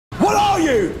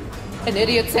menu? An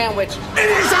idiot sandwich.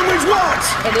 Idiot sandwich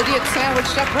what? An idiot sandwich,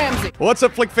 Chef Ramsay. What's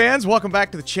up, Flick fans? Welcome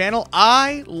back to the channel.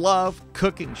 I love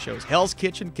cooking shows. Hell's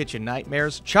Kitchen, Kitchen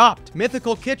Nightmares, Chopped,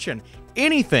 Mythical Kitchen.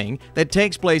 Anything that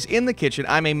takes place in the kitchen,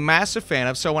 I'm a massive fan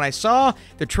of. So when I saw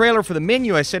the trailer for the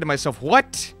menu, I said to myself,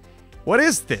 what? What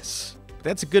is this?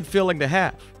 That's a good feeling to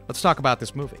have. Let's talk about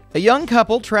this movie. A young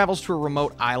couple travels to a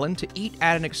remote island to eat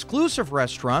at an exclusive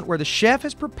restaurant where the chef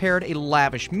has prepared a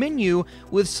lavish menu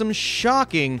with some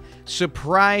shocking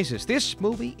surprises. This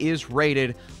movie is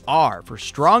rated R for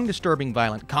strong, disturbing,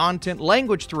 violent content,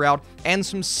 language throughout, and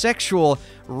some sexual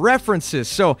references.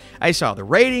 So I saw the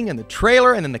rating and the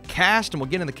trailer and then the cast, and we'll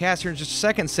get into the cast here in just a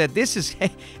second, said this is,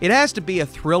 it has to be a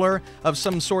thriller of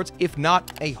some sorts, if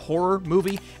not a horror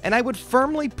movie, and I would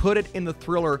firmly put it in the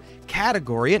thriller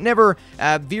category. It never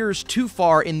veers too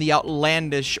far in the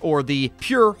outlandish or the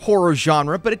pure horror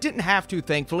genre, but it didn't have to,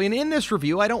 thankfully. And in this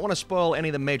review, I don't want to spoil any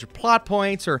of the major plot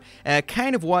points or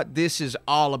kind of what this is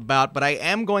all about, but I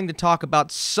am going to talk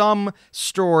about some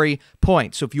story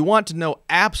points. So if you want to know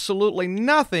absolutely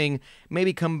nothing,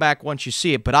 maybe come back once you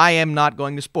see it, but I am not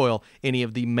going to spoil any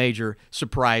of the major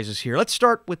surprises here. Let's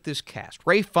start with this cast.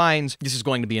 Ralph Fiennes, this is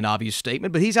going to be an obvious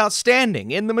statement, but he's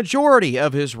outstanding in the majority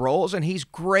of his roles, and he's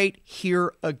great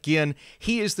here again.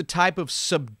 He is the type of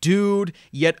subdued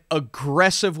yet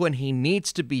aggressive when he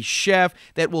needs to be chef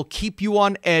that will keep you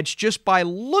on edge just by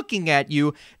looking at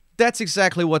you. That's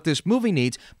exactly what this movie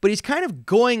needs, but he's kind of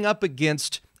going up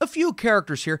against a few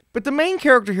characters here, but the main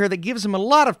character here that gives him a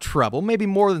lot of trouble, maybe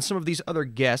more than some of these other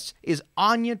guests, is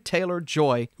Anya Taylor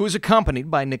Joy, who is accompanied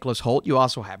by Nicholas Hoult. You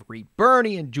also have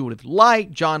Birney and Judith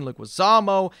Light, John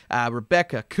Leguizamo,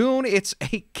 Rebecca Kuhn. It's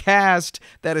a cast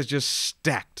that is just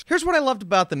stacked. Here's what I loved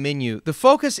about the menu. The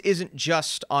focus isn't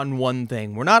just on one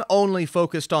thing. We're not only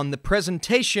focused on the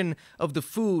presentation of the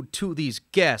food to these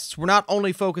guests. We're not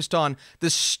only focused on the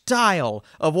style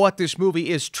of what this movie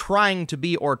is trying to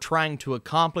be or trying to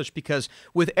accomplish, because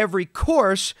with every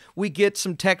course, we get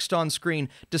some text on screen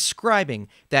describing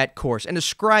that course and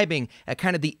describing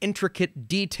kind of the intricate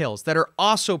details that are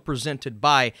also presented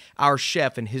by our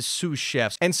chef and his sous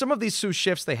chefs. And some of these sous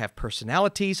chefs, they have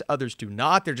personalities, others do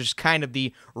not. They're just kind of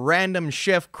the random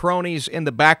chef cronies in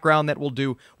the background that will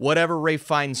do whatever Ralph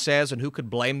Fiennes says, and who could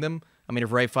blame them? I mean,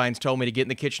 if Ralph Fiennes told me to get in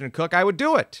the kitchen and cook, I would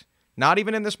do it. Not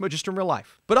even in this movie, just in real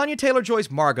life. But Anya Taylor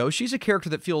Joy's Margot, she's a character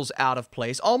that feels out of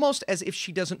place, almost as if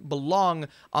she doesn't belong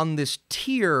on this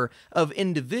tier of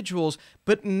individuals,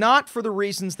 but not for the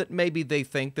reasons that maybe they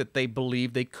think that they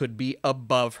believe they could be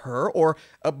above her or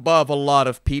above a lot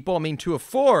of people. I mean, to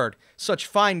afford such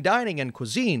fine dining and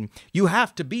cuisine, you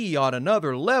have to be on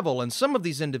another level, and some of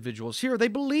these individuals here, they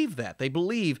believe that. They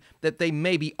believe that they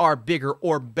maybe are bigger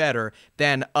or better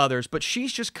than others, but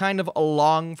she's just kind of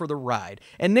along for the ride.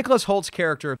 And Nicholas Hoult's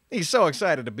character, he's so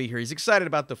excited to be here. He's excited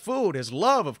about the food, his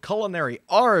love of culinary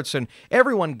arts, and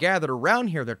everyone gathered around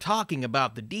here, they're talking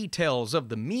about the details of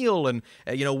the meal and,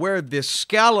 where this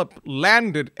scallop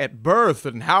landed at birth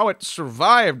and how it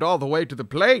survived all the way to the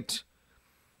plate.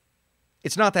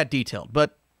 It's not that detailed,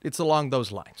 but it's along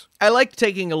those lines. I like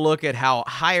taking a look at how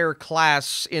higher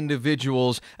class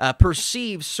individuals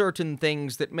perceive certain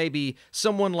things that maybe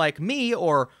someone like me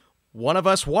or one of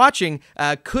us watching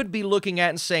could be looking at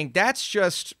and saying,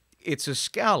 it's a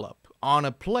scallop on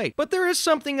a plate. But there is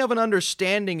something of an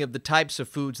understanding of the types of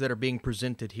foods that are being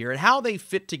presented here and how they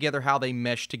fit together, how they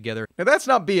mesh together. Now, that's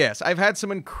not BS. I've had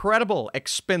some incredible,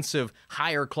 expensive,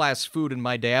 higher class food in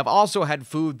my day. I've also had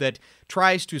food that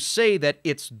tries to say that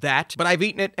it's that, but I've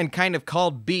eaten it and kind of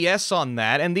called BS on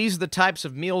that. And these are the types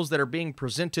of meals that are being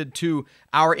presented to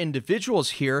our individuals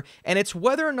here. And it's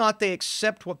whether or not they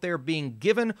accept what they're being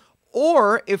given,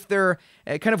 or if they're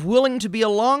kind of willing to be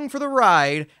along for the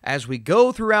ride as we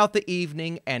go throughout the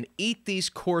evening and eat these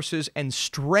courses and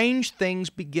strange things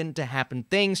begin to happen.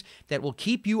 Things that will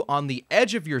keep you on the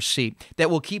edge of your seat, that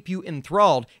will keep you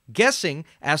enthralled, guessing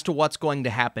as to what's going to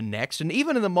happen next. And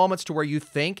even in the moments to where you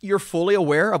think you're fully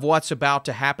aware of what's about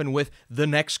to happen with the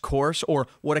next course or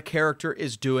what a character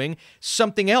is doing,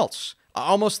 something else,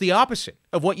 almost the opposite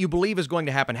of what you believe is going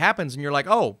to happen happens, and you're like,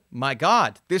 oh my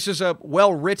God, this is a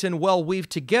well-written, well-weaved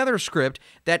together script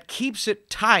that keeps it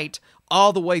tight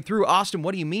all the way through. Austin,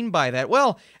 what do you mean by that?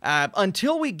 Well,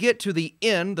 until we get to the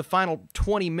end, the final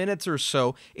 20 minutes or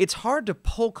so, it's hard to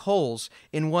poke holes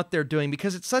in what they're doing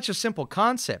because it's such a simple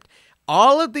concept.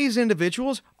 All of these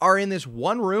individuals are in this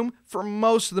one room for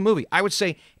most of the movie. I would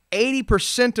say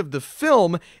 80% of the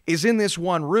film is in this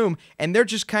one room, and they're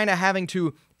just kind of having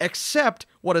to accept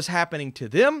what is happening to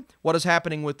them, what is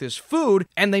happening with this food,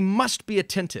 and they must be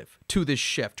attentive to this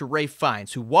chef, to Ralph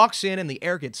Fiennes, who walks in and the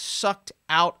air gets sucked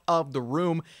out of the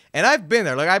room. And I've been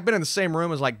there. Like, I've been in the same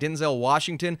room as like Denzel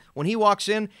Washington. When he walks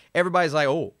in, everybody's like,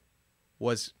 oh,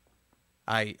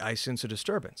 I sense a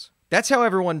disturbance. That's how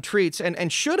everyone treats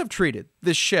and should have treated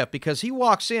this chef, because he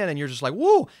walks in and you're just like,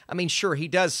 whoa. I mean, sure, he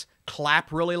does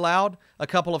clap really loud a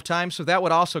couple of times, so that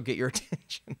would also get your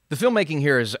attention. The filmmaking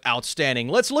here is outstanding.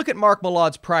 Let's look at Mark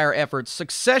Mylod's prior efforts.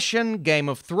 Succession, Game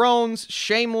of Thrones,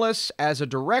 Shameless. As a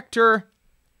director,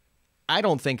 I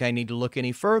don't think I need to look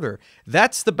any further.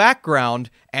 That's the background,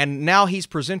 and now he's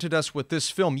presented us with this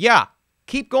film. Yeah,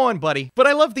 keep going, buddy. But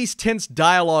I love these tense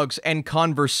dialogues and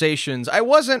conversations. I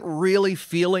wasn't really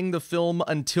feeling the film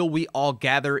until we all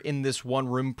gather in this one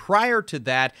room. Prior to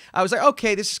that, I was like,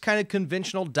 okay, this is kind of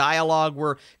conventional dialogue.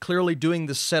 We're clearly doing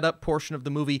the setup portion of the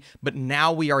movie, but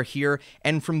now we are here.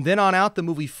 And from then on out, the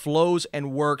movie flows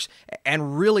and works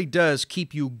and really does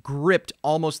keep you gripped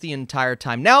almost the entire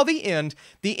time. Now, the end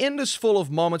is full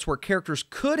of moments where characters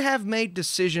could have made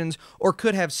decisions or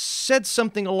could have said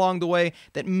something along the way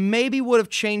that maybe would have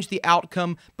changed the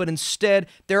outcome, but instead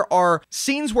there are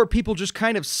scenes where people just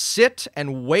kind of sit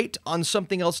and wait on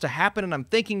something else to happen, and I'm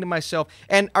thinking to myself,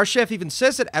 and our chef even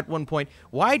says it at one point,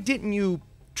 why didn't you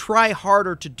try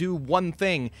harder to do one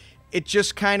thing? It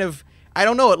just kind of, I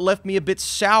don't know, it left me a bit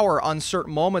sour on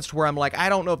certain moments where I'm like, I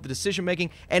don't know if the decision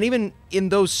making, and even in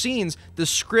those scenes, the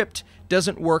script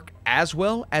doesn't work as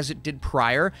well as it did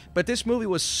prior, but this movie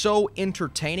was so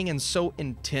entertaining and so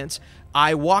intense.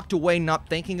 I walked away not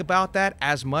thinking about that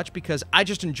as much because I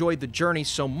just enjoyed the journey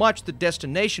so much. The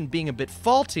destination being a bit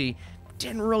faulty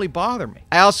didn't really bother me.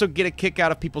 I also get a kick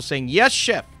out of people saying, yes,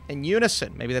 chef, in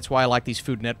unison. Maybe that's why I like these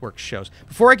Food Network shows.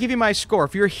 Before I give you my score,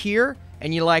 if you're here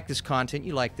and you like this content,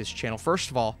 you like this channel,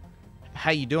 first of all,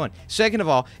 how you doing? Second of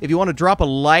all, if you want to drop a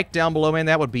like down below, man,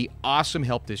 that would be awesome.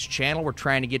 Help this channel. We're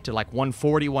trying to get to like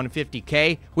 140,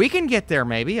 150K. We can get there,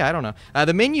 maybe. I don't know.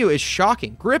 The menu is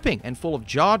shocking, gripping, and full of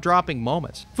jaw-dropping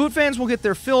moments. Food fans will get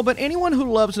their fill, but anyone who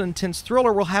loves an intense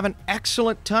thriller will have an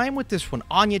excellent time with this one.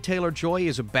 Anya Taylor Joy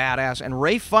is a badass, and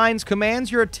Ralph Fiennes commands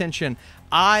your attention.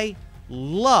 I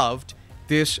loved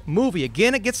this movie.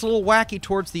 Again, it gets a little wacky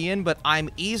towards the end, but I'm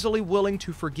easily willing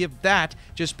to forgive that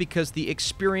just because the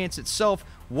experience itself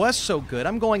was so good.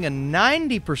 I'm going a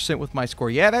 90% with my score.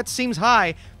 Yeah, that seems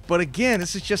high, but again,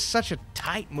 this is just such a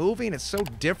tight movie and it's so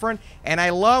different, and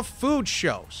I love food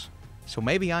shows. So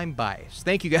maybe I'm biased.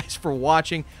 Thank you guys for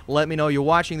watching. Let me know you're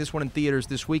watching this one in theaters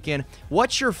this weekend.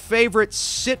 What's your favorite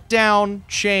sit-down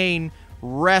chain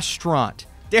restaurant?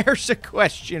 There's a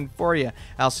question for you.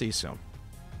 I'll see you soon.